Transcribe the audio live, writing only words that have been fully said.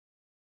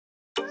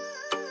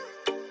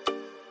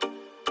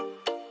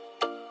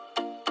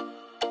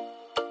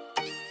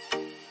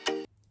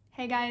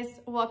Hey guys,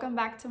 welcome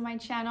back to my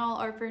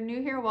channel, or if you're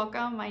new here,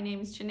 welcome. My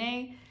name is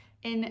Janae.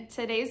 In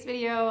today's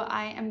video,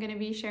 I am going to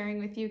be sharing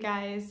with you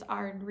guys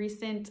our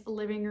recent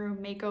living room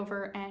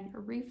makeover and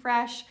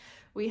refresh.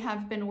 We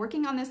have been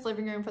working on this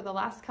living room for the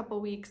last couple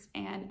weeks,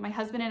 and my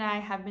husband and I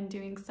have been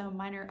doing some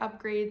minor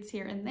upgrades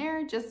here and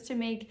there just to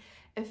make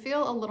it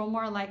feel a little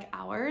more like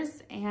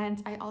ours.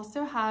 And I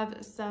also have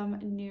some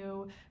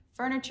new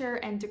furniture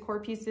and decor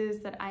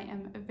pieces that I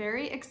am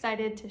very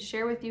excited to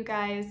share with you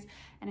guys.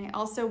 And I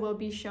also will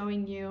be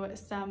showing you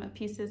some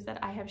pieces that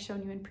I have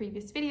shown you in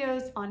previous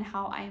videos on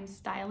how I am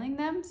styling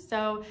them.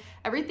 So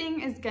everything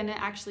is gonna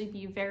actually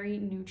be very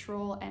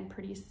neutral and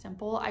pretty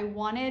simple. I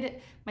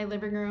wanted my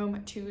living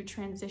room to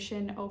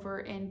transition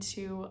over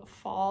into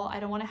fall. I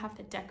don't wanna have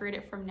to decorate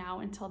it from now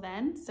until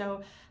then.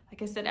 So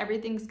like I said,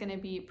 everything's gonna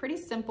be pretty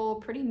simple,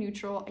 pretty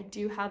neutral. I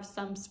do have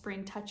some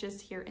spring touches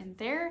here and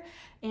there.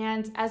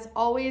 And as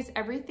always,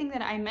 everything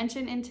that I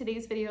mention in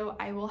today's video,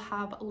 I will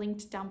have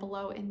linked down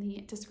below in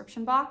the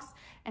description box.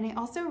 And I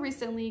also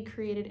recently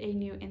created a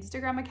new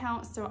Instagram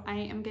account, so I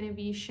am gonna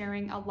be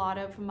sharing a lot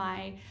of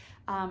my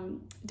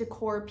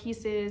decor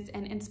pieces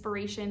and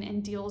inspiration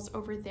and deals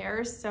over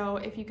there. So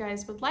if you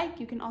guys would like,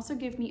 you can also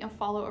give me a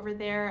follow over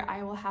there.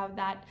 I will have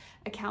that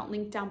account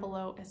linked down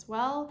below as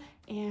well.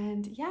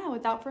 And yeah,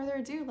 without further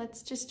ado,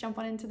 let's just jump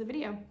on into the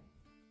video.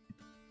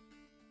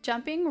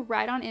 Jumping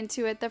right on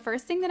into it, the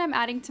first thing that I'm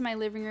adding to my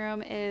living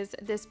room is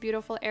this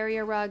beautiful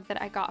area rug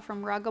that I got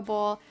from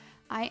Ruggable.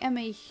 I am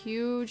a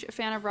huge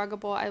fan of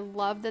Ruggable. I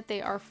love that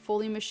they are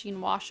fully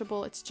machine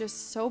washable. It's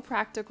just so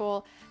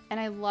practical, and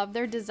I love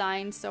their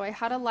design. So I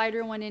had a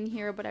lighter one in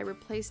here, but I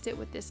replaced it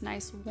with this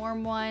nice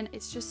warm one.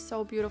 It's just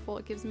so beautiful.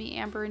 It gives me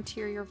amber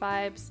interior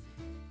vibes.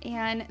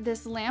 And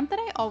this lamp that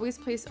I always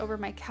place over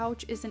my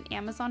couch is an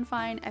Amazon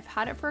find. I've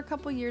had it for a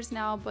couple years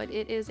now, but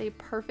it is a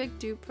perfect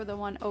dupe for the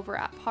one over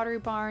at Pottery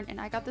Barn, and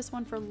I got this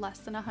one for less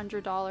than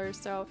 $100,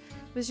 so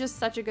it was just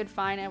such a good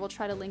find. I will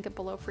try to link it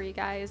below for you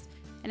guys.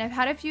 And I've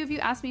had a few of you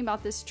ask me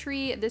about this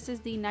tree. This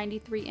is the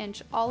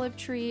 93-inch olive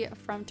tree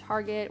from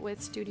Target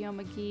with Studio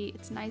McGee.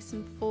 It's nice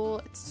and full.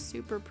 It's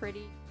super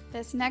pretty.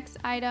 This next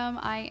item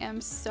I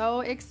am so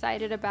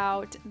excited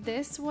about.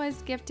 This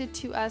was gifted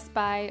to us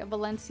by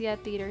Valencia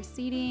Theater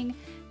Seating.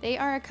 They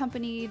are a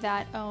company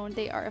that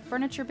they are a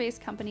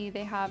furniture-based company.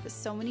 They have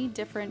so many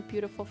different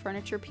beautiful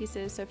furniture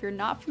pieces. So if you're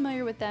not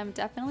familiar with them,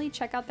 definitely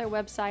check out their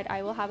website.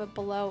 I will have it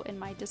below in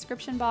my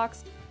description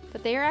box.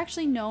 But they are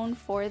actually known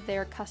for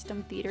their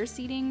custom theater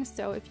seating.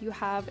 So if you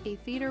have a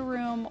theater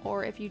room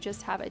or if you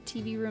just have a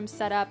TV room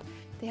set up,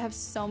 they have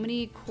so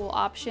many cool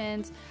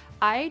options.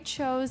 I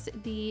chose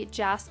the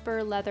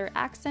Jasper leather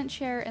accent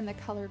chair in the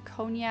color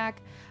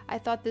Cognac. I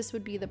thought this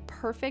would be the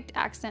perfect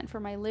accent for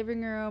my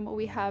living room.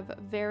 We have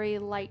very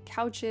light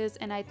couches,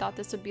 and I thought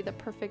this would be the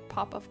perfect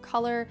pop of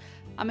color.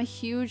 I'm a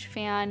huge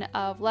fan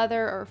of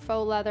leather or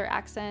faux leather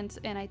accents,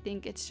 and I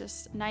think it's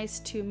just nice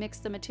to mix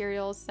the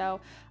materials. So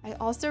I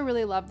also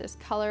really love this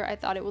color. I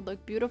thought it would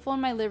look beautiful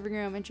in my living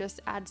room and just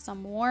add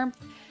some warmth.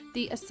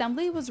 The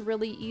assembly was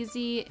really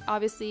easy.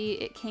 Obviously,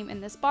 it came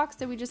in this box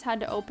that we just had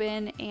to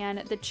open, and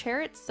the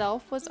chair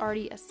itself was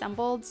already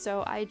assembled,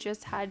 so I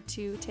just had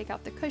to take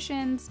out the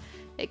cushions.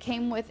 It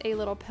came with a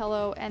little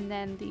pillow and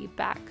then the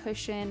back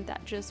cushion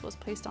that just was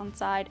placed on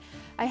side.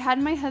 I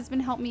had my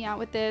husband help me out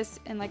with this,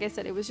 and like I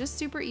said, it was just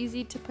super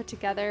easy to put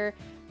together.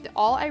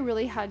 All I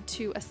really had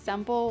to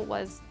assemble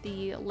was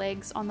the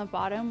legs on the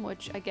bottom,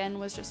 which again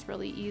was just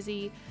really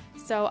easy.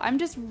 So I'm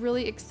just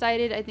really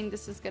excited. I think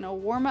this is gonna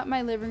warm up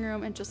my living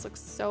room and just looks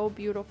so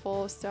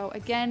beautiful. So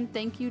again,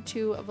 thank you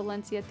to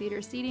Valencia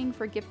Theater Seating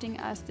for gifting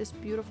us this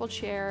beautiful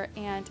chair.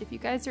 And if you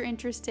guys are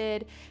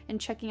interested in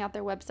checking out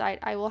their website,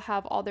 I will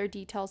have all their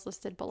details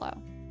listed below.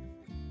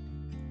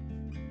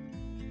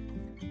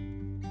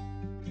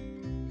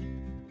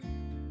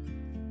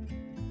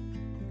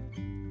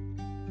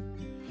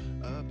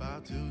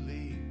 About to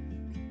leave,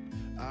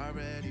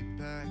 already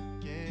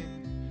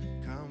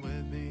packing. Come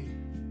with me,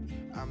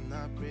 I'm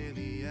not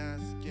really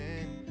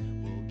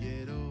asking. We'll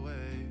get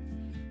away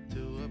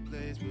to a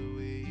place where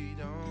we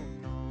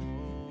don't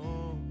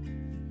know.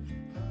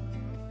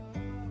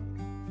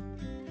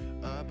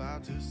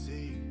 About to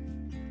see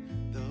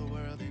the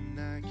world in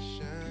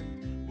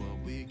action,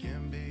 what we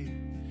can be,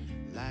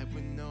 life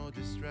with no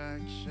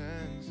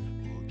distractions.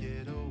 We'll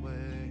get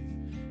away,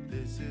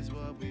 this is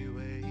what we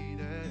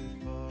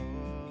waited for.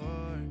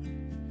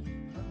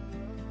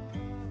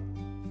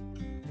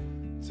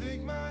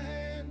 Take my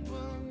hand,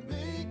 we'll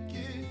make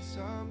it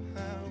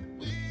somehow.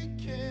 We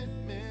can't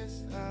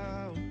miss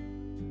out.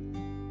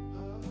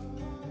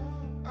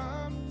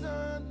 I'm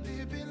done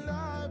living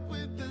life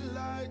with the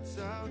lights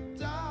out,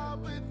 die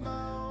with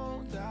my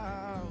own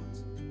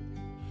doubts.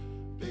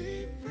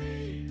 Be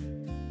free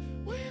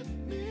with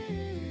me.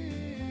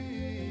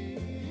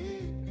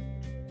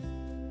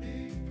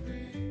 Be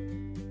free.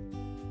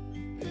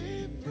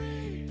 Be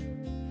free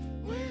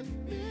with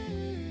me.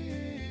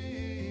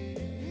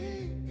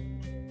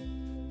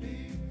 Be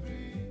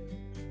free.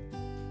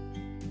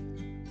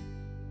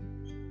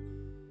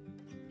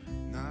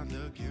 Not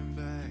looking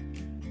back,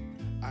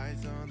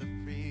 Eyes on the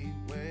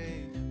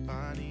freeway,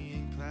 Bonnie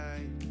and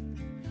Clyde,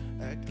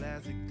 a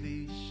classic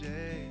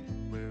cliche.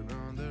 We're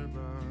on the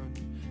run,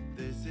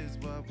 this is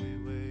what we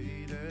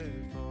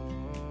waited for.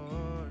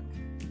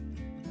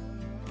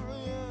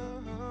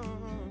 Oh,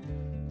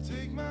 yeah.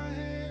 Take my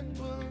hand,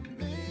 we'll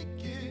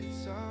make it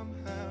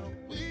somehow.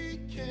 We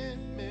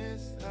can't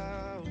miss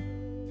out.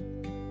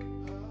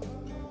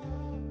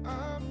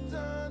 I'm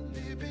done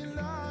living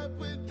life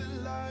with the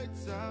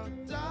lights out,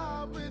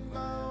 die with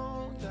my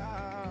own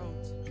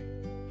doubts.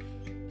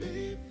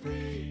 Be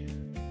free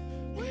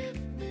with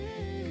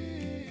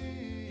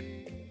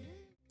me.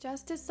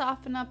 Just to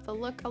soften up the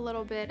look a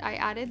little bit, I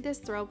added this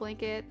throw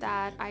blanket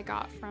that I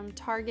got from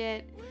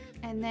Target,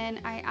 and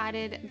then I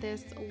added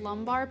this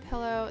lumbar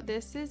pillow.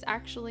 This is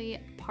actually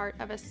part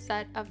of a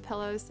set of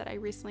pillows that I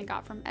recently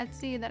got from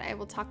Etsy that I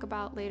will talk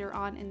about later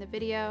on in the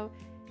video.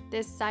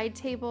 This side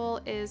table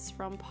is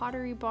from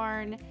Pottery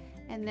Barn,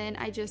 and then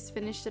I just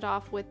finished it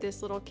off with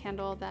this little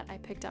candle that I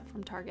picked up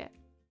from Target.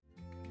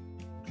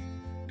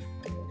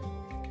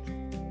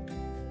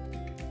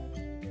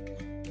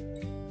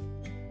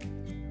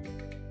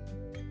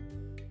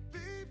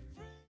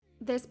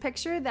 This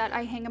picture that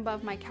I hang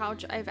above my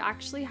couch, I've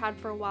actually had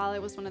for a while.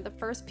 It was one of the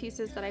first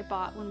pieces that I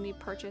bought when we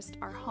purchased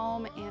our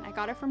home, and I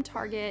got it from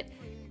Target.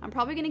 I'm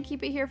probably gonna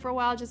keep it here for a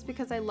while just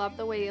because I love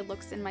the way it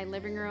looks in my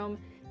living room.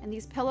 And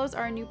these pillows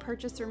are a new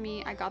purchase for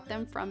me. I got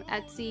them from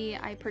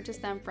Etsy. I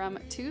purchased them from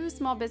two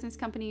small business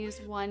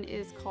companies. One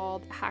is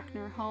called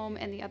Hackner Home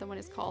and the other one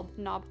is called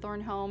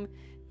Knobthorn Home.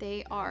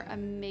 They are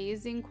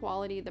amazing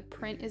quality. The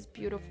print is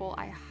beautiful.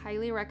 I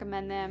highly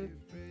recommend them.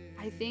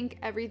 I think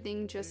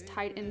everything just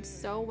tied in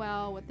so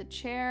well with the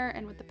chair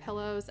and with the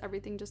pillows.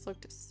 Everything just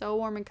looked so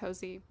warm and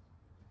cozy.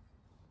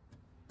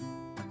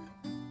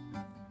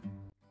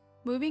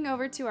 Moving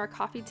over to our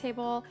coffee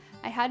table,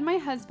 I had my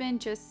husband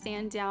just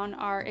sand down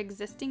our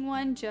existing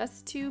one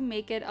just to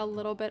make it a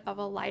little bit of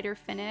a lighter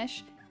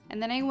finish.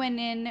 And then I went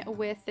in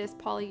with this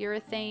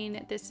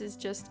polyurethane. This is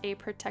just a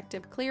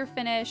protective clear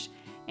finish.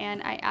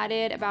 And I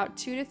added about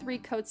 2 to 3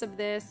 coats of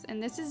this.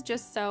 And this is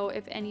just so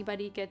if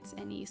anybody gets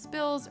any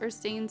spills or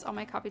stains on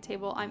my coffee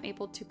table, I'm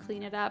able to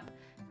clean it up.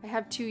 I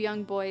have 2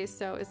 young boys,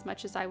 so as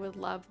much as I would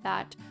love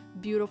that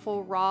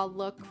beautiful raw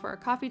look for a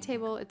coffee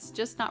table, it's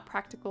just not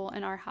practical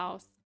in our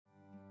house.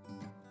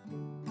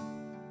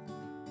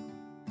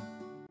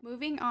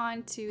 Moving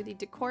on to the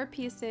decor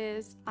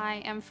pieces, I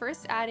am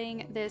first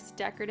adding this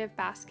decorative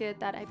basket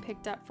that I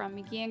picked up from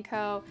McGee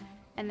Co.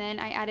 And then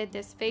I added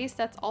this vase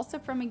that's also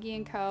from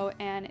McGee Co.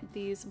 And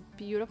these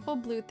beautiful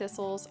blue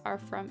thistles are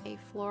from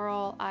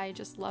Afloral. I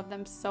just love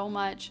them so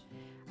much.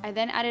 I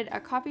then added a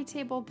coffee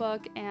table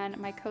book and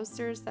my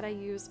coasters that I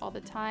use all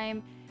the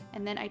time.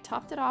 And then I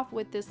topped it off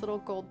with this little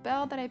gold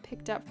bell that I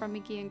picked up from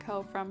McGee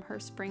Co. from her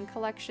spring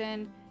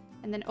collection.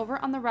 And then over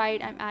on the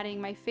right, I'm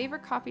adding my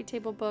favorite coffee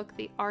table book,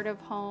 The Art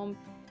of Home.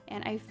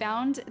 And I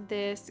found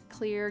this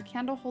clear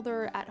candle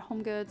holder at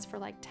HomeGoods for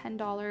like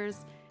 $10.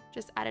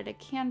 Just added a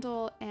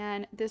candle,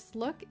 and this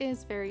look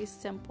is very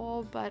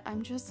simple, but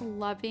I'm just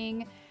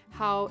loving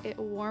how it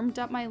warmed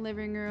up my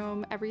living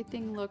room.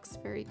 Everything looks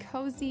very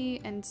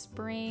cozy and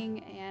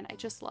spring, and I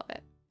just love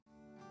it.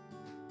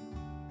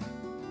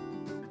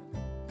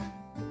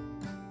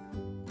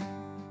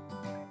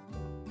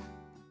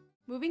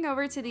 Moving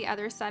over to the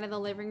other side of the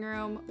living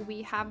room,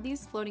 we have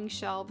these floating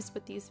shelves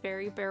with these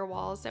very bare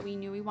walls that we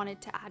knew we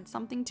wanted to add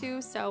something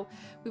to. So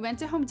we went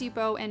to Home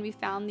Depot and we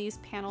found these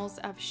panels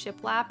of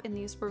shiplap, and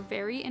these were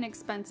very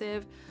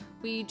inexpensive.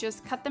 We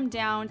just cut them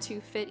down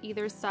to fit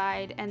either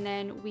side, and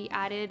then we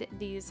added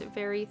these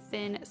very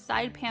thin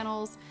side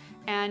panels,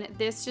 and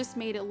this just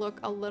made it look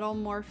a little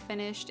more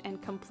finished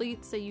and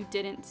complete so you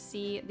didn't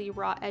see the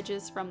raw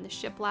edges from the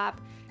shiplap.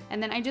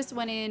 And then I just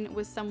went in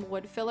with some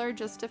wood filler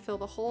just to fill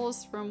the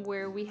holes from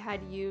where we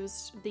had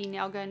used the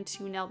nail gun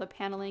to nail the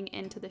paneling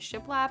into the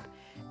shiplap.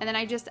 And then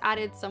I just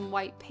added some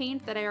white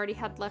paint that I already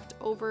had left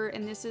over,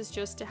 and this is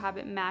just to have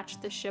it match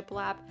the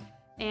shiplap.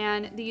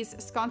 And these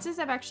sconces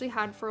I've actually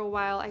had for a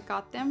while. I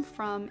got them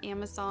from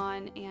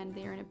Amazon and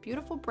they're in a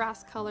beautiful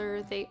brass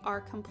color. They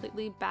are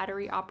completely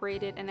battery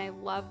operated, and I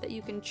love that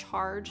you can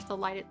charge the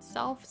light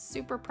itself.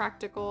 Super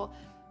practical.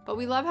 But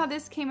we love how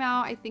this came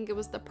out. I think it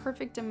was the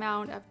perfect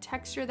amount of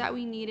texture that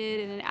we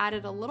needed, and it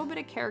added a little bit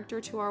of character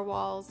to our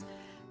walls.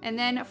 And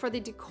then for the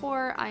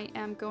decor, I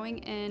am going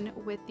in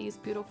with these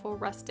beautiful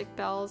rustic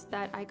bells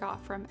that I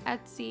got from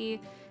Etsy.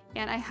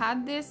 And I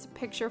had this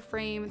picture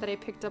frame that I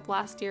picked up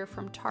last year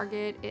from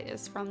Target. It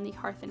is from the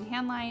Hearth and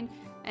Hand line,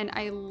 and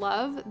I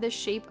love the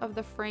shape of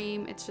the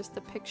frame. It's just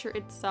the picture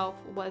itself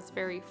was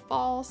very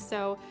fall.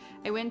 So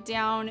I went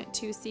down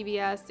to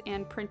CVS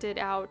and printed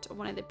out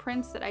one of the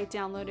prints that I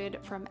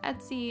downloaded from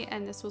Etsy,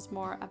 and this was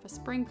more of a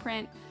spring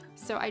print.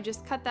 So I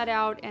just cut that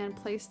out and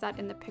placed that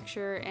in the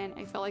picture, and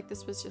I felt like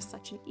this was just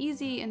such an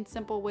easy and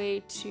simple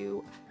way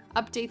to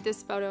update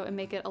this photo and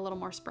make it a little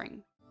more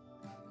spring.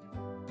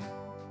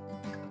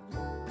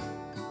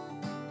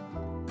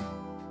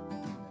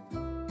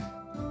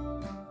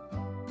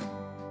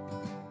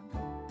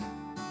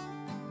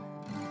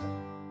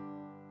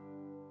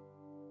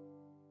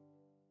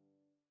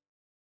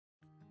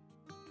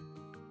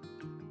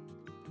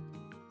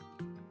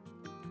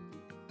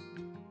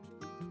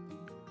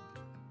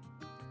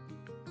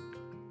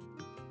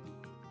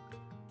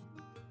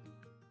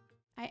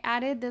 I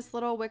added this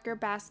little wicker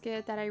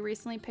basket that I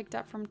recently picked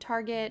up from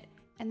Target,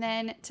 and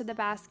then to the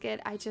basket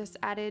I just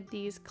added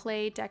these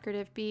clay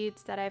decorative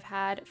beads that I've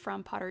had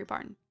from Pottery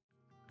Barn.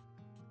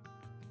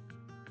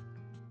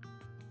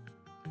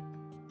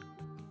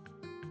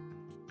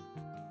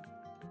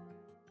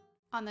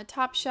 On the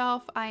top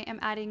shelf, I am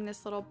adding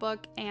this little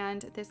book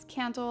and this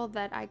candle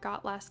that I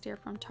got last year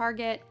from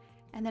Target.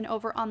 And then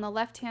over on the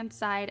left-hand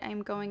side,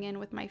 I'm going in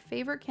with my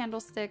favorite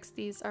candlesticks.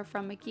 These are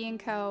from McGee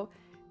Co.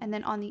 And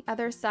then on the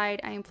other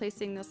side, I am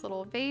placing this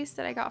little vase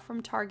that I got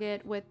from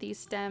Target with these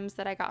stems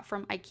that I got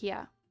from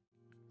IKEA.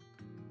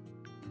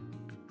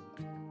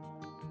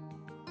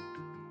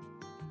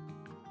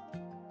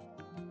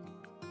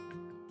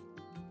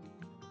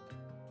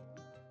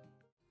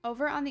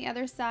 Over on the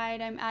other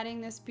side, I'm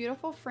adding this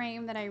beautiful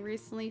frame that I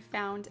recently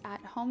found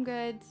at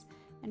HomeGoods,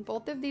 and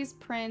both of these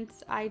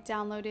prints I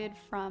downloaded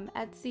from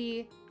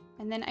Etsy,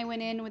 and then I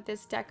went in with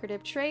this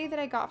decorative tray that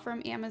I got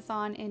from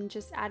Amazon and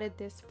just added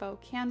this faux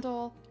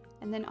candle.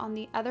 And then on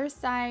the other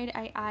side,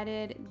 I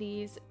added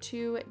these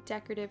 2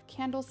 decorative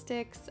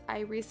candlesticks.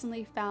 I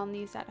recently found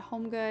these at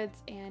HomeGoods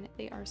and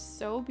they are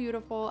so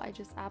beautiful. I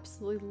just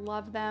absolutely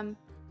love them.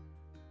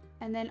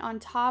 And then on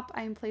top,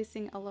 I'm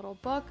placing a little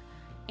book.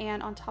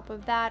 And on top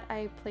of that,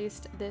 I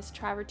placed this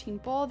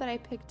travertine bowl that I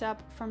picked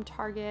up from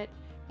Target,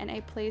 and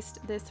I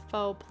placed this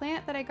faux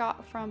plant that I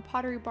got from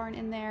Pottery Barn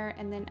in there,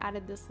 and then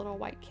added this little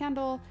white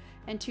candle.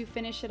 And to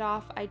finish it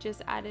off, I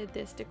just added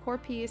this decor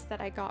piece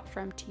that I got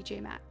from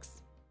TJ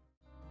Maxx.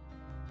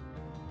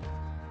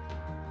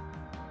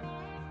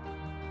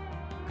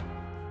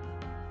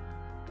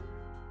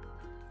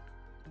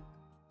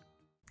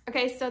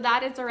 Okay, so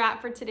that is a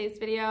wrap for today's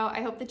video.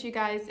 I hope that you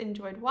guys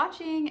enjoyed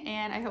watching,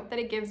 and I hope that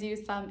it gives you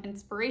some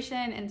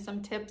inspiration and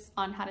some tips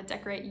on how to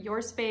decorate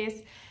your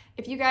space.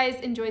 If you guys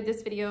enjoyed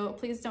this video,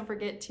 please don't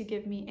forget to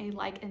give me a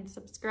like and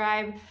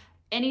subscribe.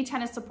 Any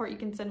kind of support you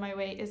can send my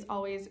way is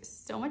always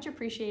so much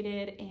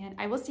appreciated, and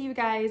I will see you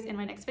guys in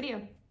my next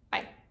video.